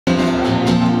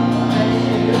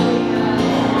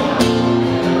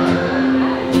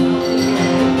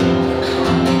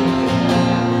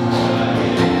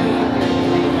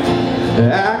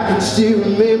still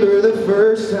remember the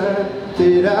first time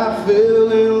that I fell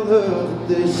in love with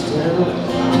this town.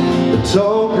 The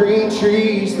tall green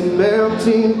trees, the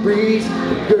mountain breeze,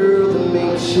 the girl that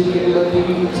makes shaking my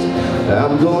knees.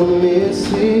 I'm gonna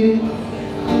miss it,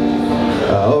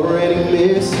 I already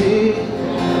miss it.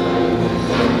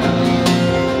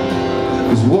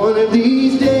 'Cause one of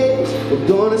these days we're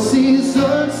gonna see the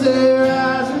sunset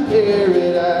rise in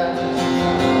paradise.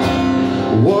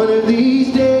 One of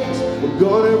these days we're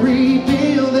gonna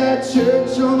rebuild that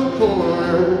church on the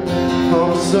corner.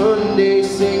 On Sunday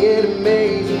singing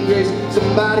Amazing Grace.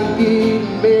 Somebody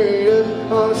getting married up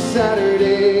on a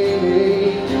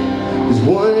Saturday. 'Cause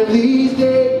one of these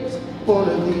days, one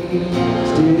of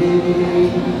these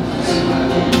days.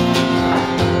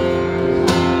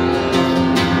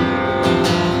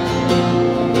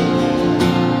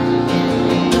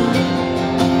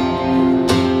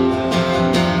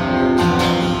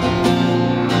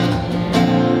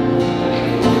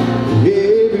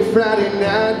 Friday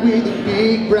night with the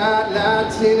big bright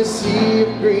lights in a sea of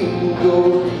green and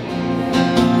gold.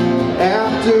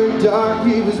 After dark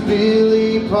it was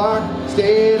Billy Park,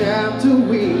 staying out till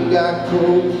we got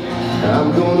cold.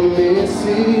 I'm gonna miss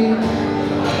it,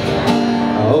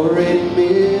 I already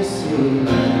miss it.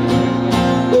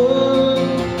 Oh,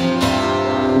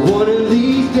 one of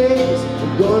these days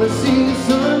I'm gonna see the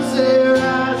sunset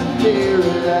rise in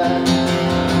paradise.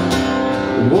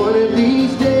 One of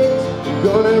these days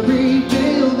gonna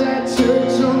rebuild that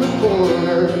church on the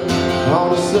corner. On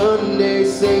a Sunday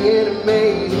singing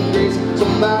Amazing Grace.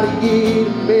 Somebody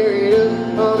getting married up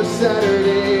on a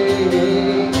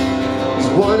Saturday. It's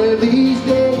one of these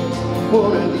days,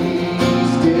 one of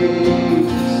these days.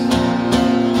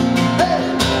 Hey!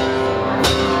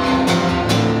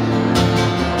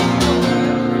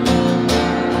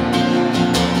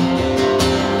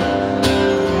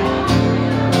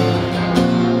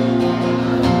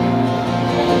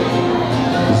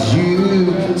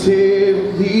 Tear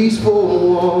these four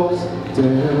walls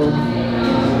down.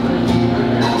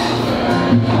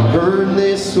 Burn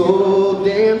this whole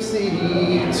damn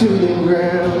city to the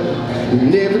ground. You're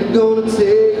never gonna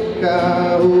take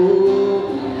our hope.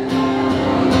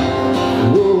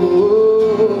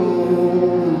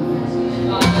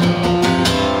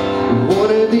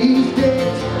 One of these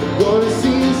days we're gonna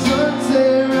see the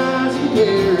sunset rise in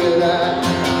paradise.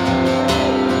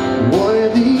 One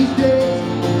of these days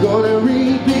we're gonna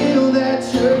rebuild that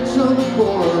church on the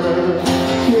corner.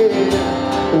 Yeah.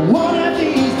 One of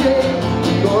these days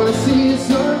we're gonna see the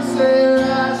sunset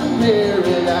rise in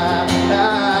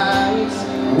paradise.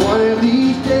 One of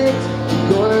these days we're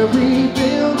gonna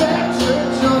rebuild that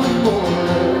church on the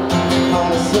corner. On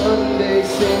a Sunday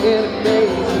singing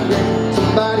Amazing Grace.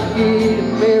 Somebody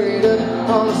getting married up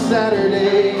on a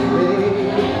Saturday.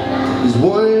 It's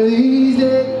one of these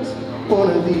days, one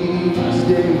of these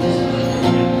days.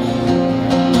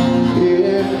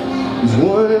 It's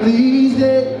one of these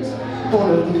days,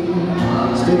 one of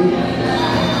these days.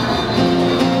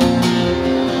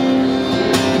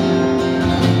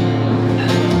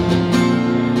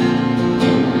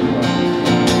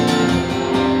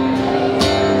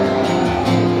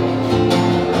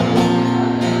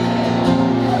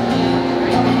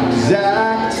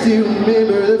 I still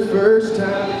remember the first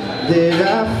time that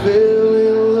I fell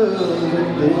in love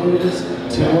with this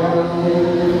town.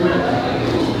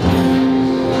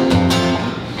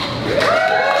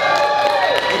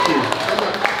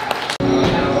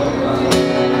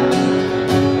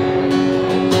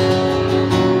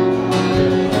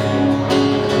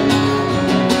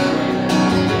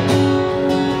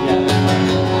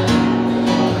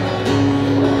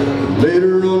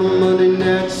 Later on a Monday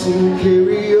night, some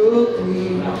karaoke.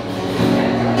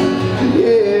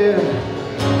 Yeah,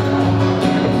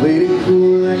 I played it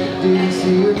cool like I didn't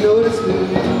see her notice me.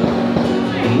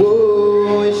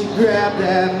 Whoa, and she grabbed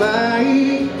that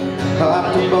mic,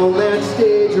 hopped up on that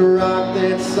stage, rocked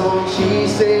that song she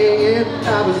sang, and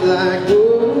I was like,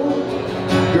 whoa,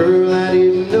 girl, I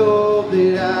didn't know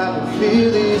that I would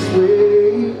feel this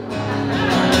way.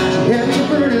 She had me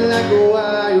burning like a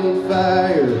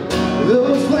wildfire.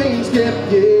 Those flames kept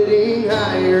getting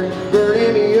higher,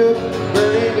 burning me up,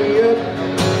 burning me up.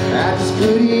 I just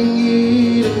couldn't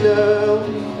get enough.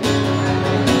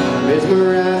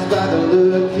 Mesmerized by the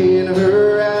look in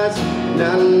her eyes,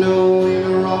 not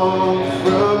knowing wrong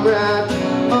from right.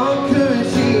 Oh, 'cause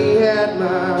she had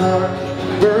my heart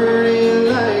burning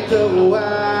like a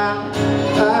wildfire.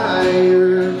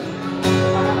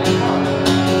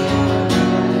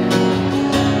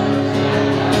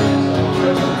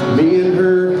 Me and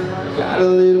her got a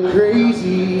little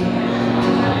crazy,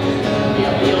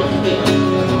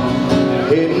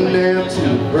 heading out to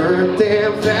burn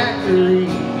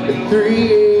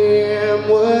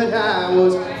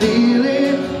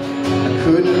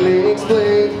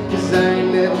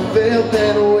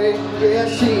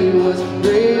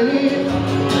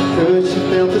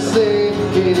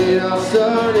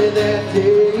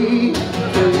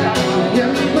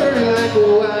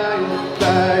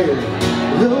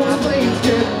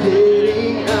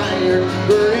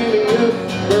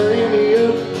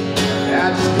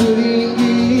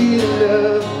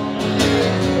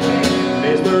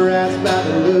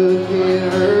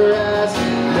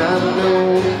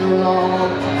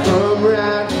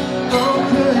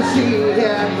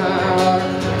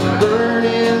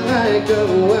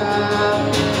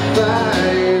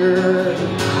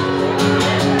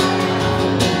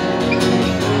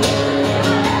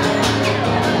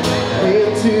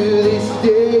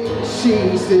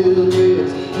still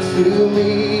gets to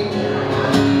me.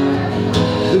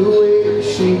 The way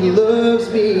she loves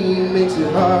me makes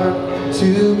it hard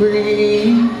to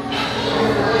breathe.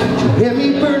 She had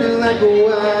me burning like a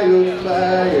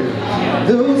wildfire.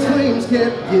 Those flames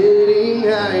kept getting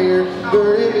higher,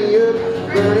 burning me up,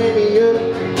 burning me up.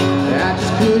 I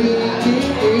just couldn't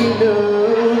get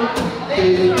enough.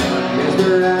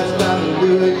 Mesmerized by the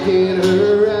look in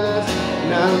her eyes,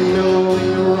 and I'm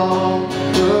knowing wrong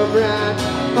from right.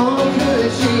 Oh,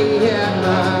 'cause she had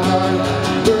my heart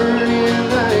burning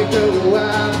like a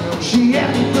wild. She had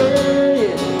me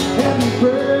burning,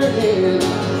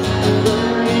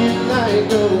 burning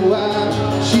like a wild.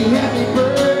 She had me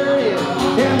burning,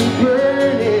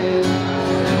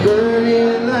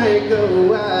 burning like a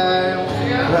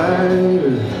wildfire.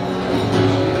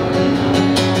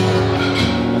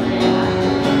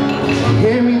 She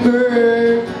had me burning.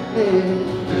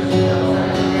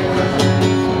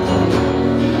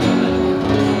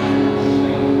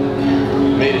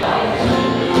 Made it.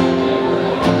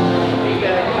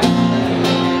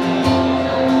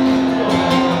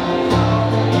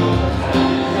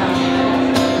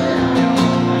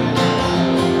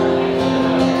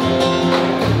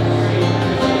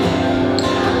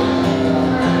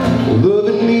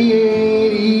 Loving me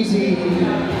ain't easy.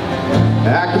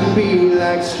 I can be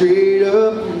like straight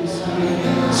up whiskey,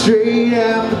 straight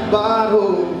out the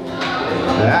bottle.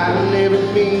 I never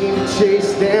mean to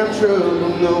chase down trouble,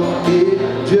 no, it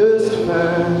just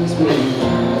finds me.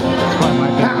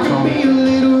 I can be a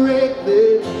little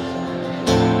reckless,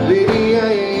 baby, I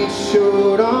ain't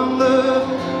short on love.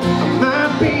 I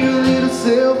might be a little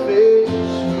selfish,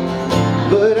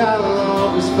 but I'll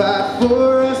always fight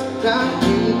for us. Not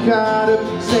getting caught up,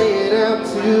 staying out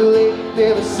too late,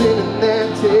 never sending that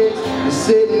text, just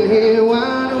sitting here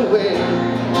wide awake.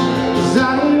 'Cause I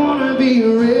don't wanna be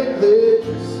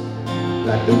reckless,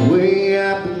 like the way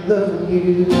I've been loving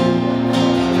you.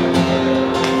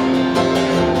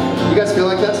 You guys feel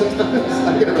like that sometimes? I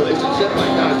get a relationship, my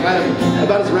God, it's kind of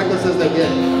about as reckless as they get.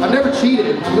 I've never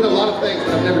cheated. I've done a lot of things,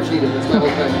 but I've never cheated. That's my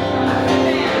whole thing.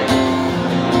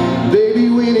 Baby,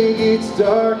 when it gets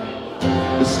dark,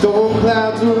 the storm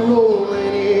clouds are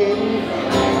rolling in.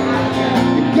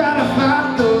 You gotta fight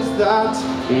those thoughts.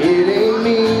 It ain't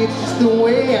me, it's just the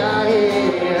way I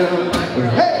am.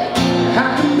 Hey, I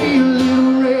can be a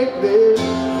little reckless,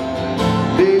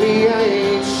 baby, I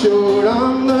ain't short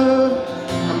on love.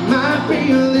 I might be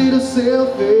a little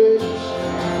selfish,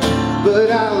 but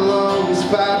I'll always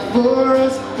fight for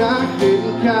us. Not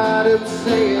getting caught up,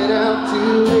 staying out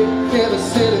too late, never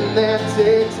sending that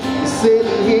text,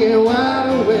 sitting here wide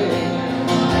awake.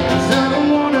 'Cause I don't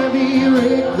wanna be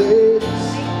reckless,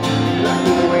 like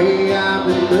the way I've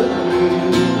been loving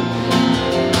you.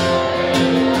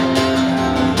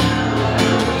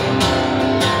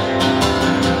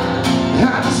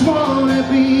 I just wanna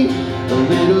be a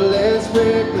little less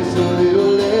reckless, a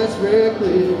little less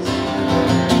reckless.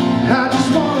 I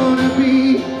just wanna be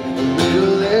a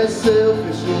little less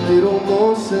selfish, a little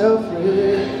more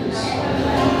selfless.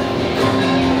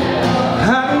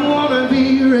 I don't wanna be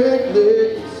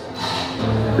reckless,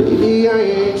 baby, I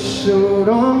ain't short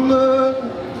on love.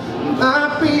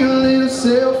 Might be a little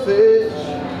selfish,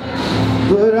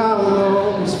 but I'll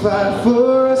always fight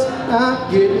for us. Not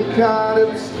getting caught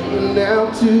up, staying out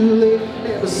too late,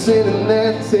 never sending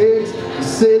that text,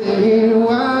 sitting here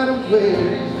wide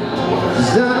awake.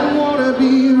 'Cause I don't wanna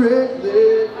be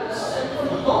reckless.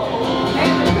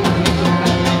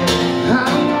 I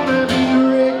don't wanna be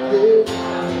reckless,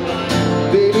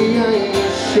 baby, I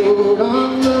ain't short on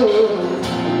love.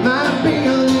 Might be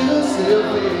a little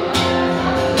selfish,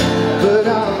 but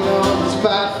I'll always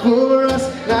fight for us.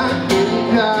 Not getting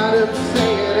caught up,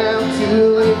 staying out too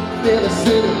late, never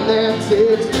sending that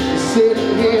text,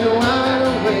 sitting here wide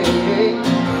awake.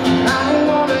 I don't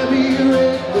wanna be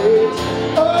reckless,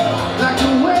 oh, like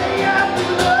the way I've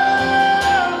been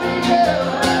loving you.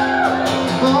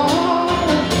 Oh,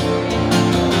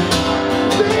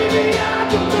 baby, I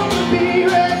don't wanna be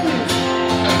reckless.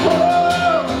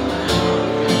 Oh,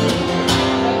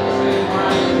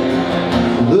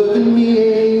 loving me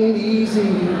ain't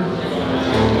easy.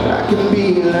 I can be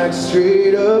like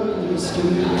straight up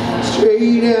whiskey,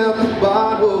 straight out the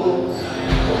bottle.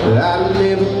 But I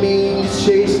never mean to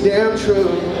chase down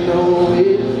trouble, no,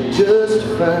 it just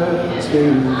finds me.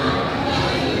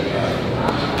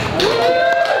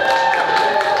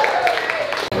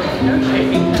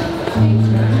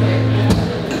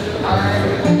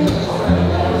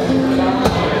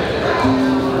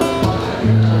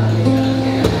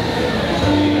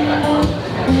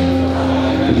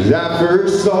 As I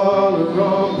first saw her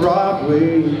on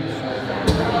Broadway,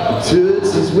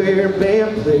 Tootsie's where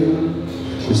band played.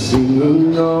 We're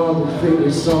singing all the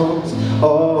favorite songs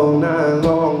all night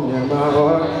long. Now my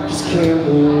heart just can't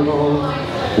move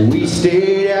on. We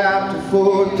stayed out till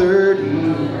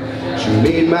 4:30. She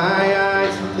made my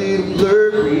eyes a little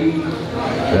blurry.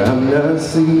 I'm not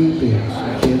sleeping,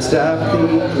 can't stop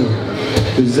thinking,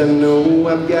 'cause I know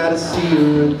I've gotta see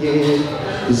her again.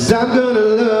 'Cause I'm gonna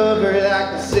love her like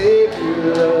the Savior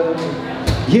loved her.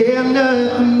 Yeah,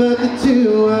 nothing but the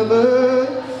two of us,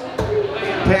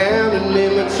 pounding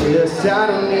in my chest. I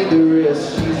don't need the rest,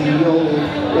 she's the only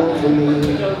one for me.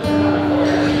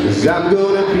 'Cause I'm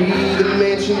gonna be the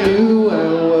man she knew I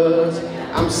was.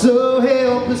 I'm so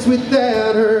helpless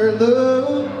without her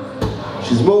love.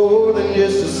 She's more than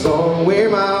just a song where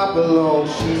my heart belongs.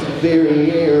 She's the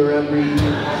very air I breathe.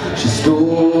 She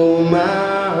stole my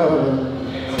heart.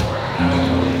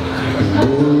 Her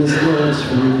name is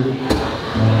Nashville.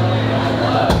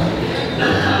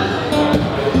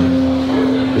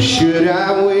 Should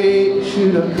I wait?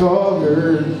 Should I call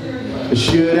her? Or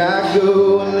should I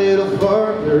go a little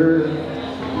farther?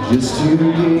 Just to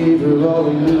give her all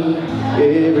of me,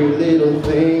 every little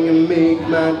thing, and make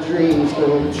my dreams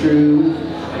come true.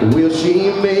 Well,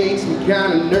 she makes me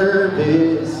kind of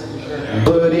nervous,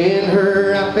 but in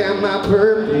her I found my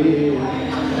purpose.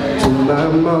 Told my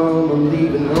mom I'm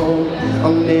leaving home,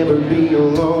 I'll never be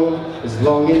alone as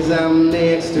long as I'm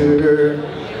next to her.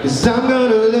 'Cause I'm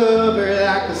gonna love her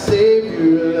like the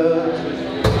Savior loves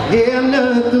her. Yeah,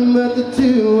 nothing but the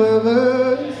two of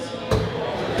us,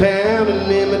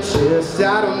 pounding in my chest.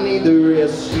 I don't need the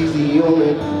rest, she's the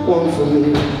only one for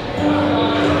me.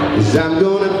 'Cause I'm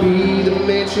gonna be the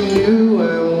man she knew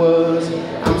I was.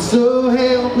 I'm so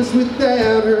helpless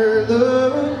without her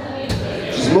love.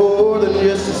 She's more than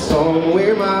just a song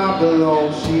where my heart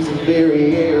belongs. She's the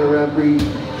very air I breathe.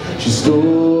 She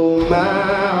stole my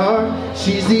heart.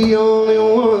 She's the only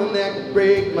one that could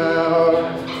break my heart.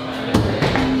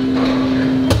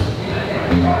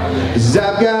 'Cause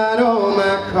I've got all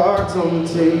my cards on the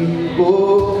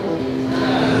table,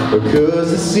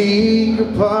 because the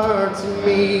secret parts of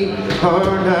me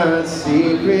are not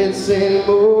secrets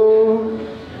anymore.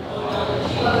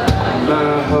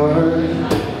 My heart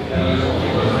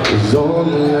is on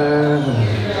the line,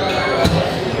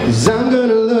 'cause I'm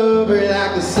gonna love her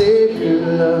like the Savior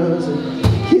loves her.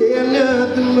 Yeah,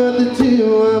 nothing but the two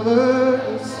of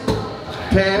us,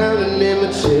 pounding in my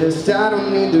chest. I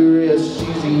don't need the rest,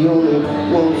 she's the only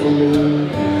one for me.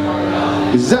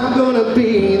 'Cause I'm gonna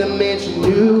be the man she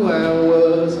knew I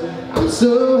was. I'm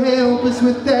so helpless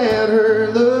without her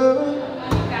love.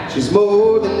 She's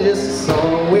more than just a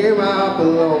song where my heart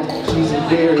belongs. She's the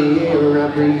very air I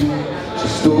breathe. She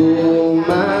stole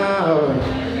my heart.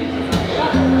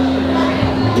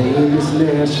 Her name is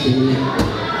Nashville.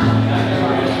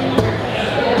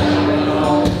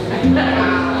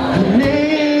 Her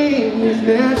name is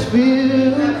Nashville.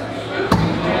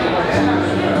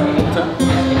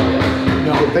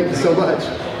 Thank you so much.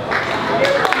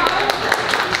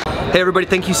 Hey everybody,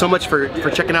 thank you so much for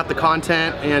checking out the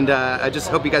content, and I just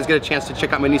hope you guys get a chance to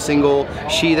check out my new single,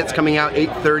 She, that's coming out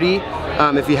 8/30.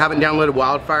 If you haven't downloaded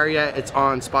Wildfire yet, it's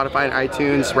on Spotify and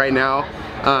iTunes right now.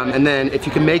 And then if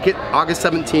you can make it, August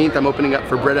 17th, I'm opening up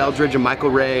for Brett Eldridge and Michael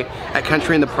Ray at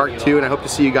Country in the Park 2, and I hope to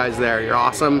see you guys there. You're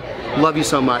awesome. Love you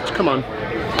so much. Come on.